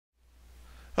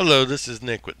Hello, this is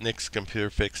Nick with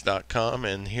nickscomputerfix.com,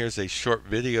 and here's a short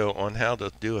video on how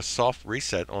to do a soft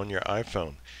reset on your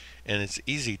iPhone, and it's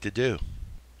easy to do.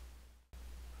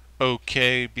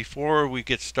 Okay, before we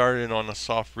get started on a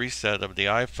soft reset of the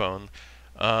iPhone,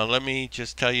 let me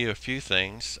just tell you a few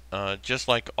things. Just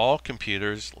like all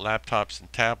computers, laptops,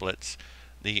 and tablets,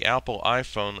 the Apple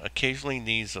iPhone occasionally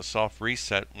needs a soft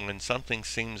reset when something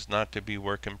seems not to be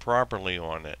working properly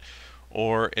on it,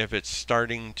 or if it's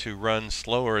starting to run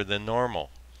slower than normal.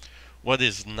 What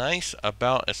is nice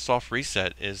about a soft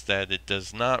reset is that it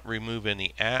does not remove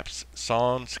any apps,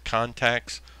 songs,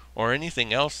 contacts, or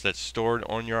anything else that's stored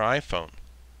on your iPhone.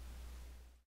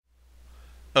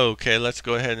 Okay, let's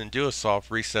go ahead and do a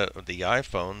soft reset of the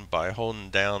iPhone by holding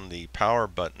down the power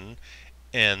button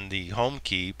and the home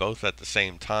key both at the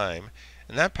same time,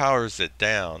 and that powers it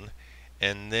down,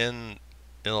 and then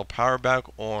it'll power back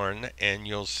on and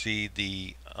you'll see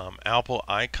the Apple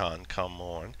icon come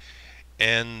on,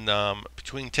 and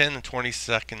between 10 and 20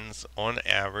 seconds on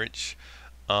average,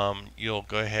 you'll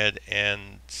go ahead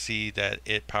and see that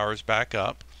it powers back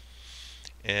up.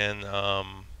 And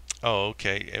oh,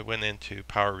 okay, it went into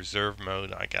power reserve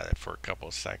mode. I got it for a couple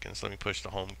of seconds. Let me push the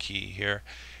home key here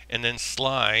and then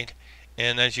slide,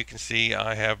 and as you can see,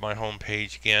 I have my home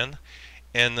page again.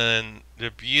 And then the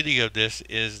beauty of this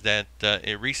is that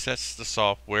it resets the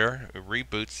software, it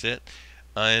reboots it,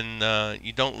 and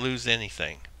you don't lose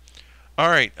anything.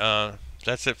 Alright,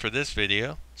 that's it for this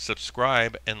video.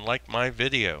 Subscribe and like my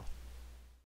video.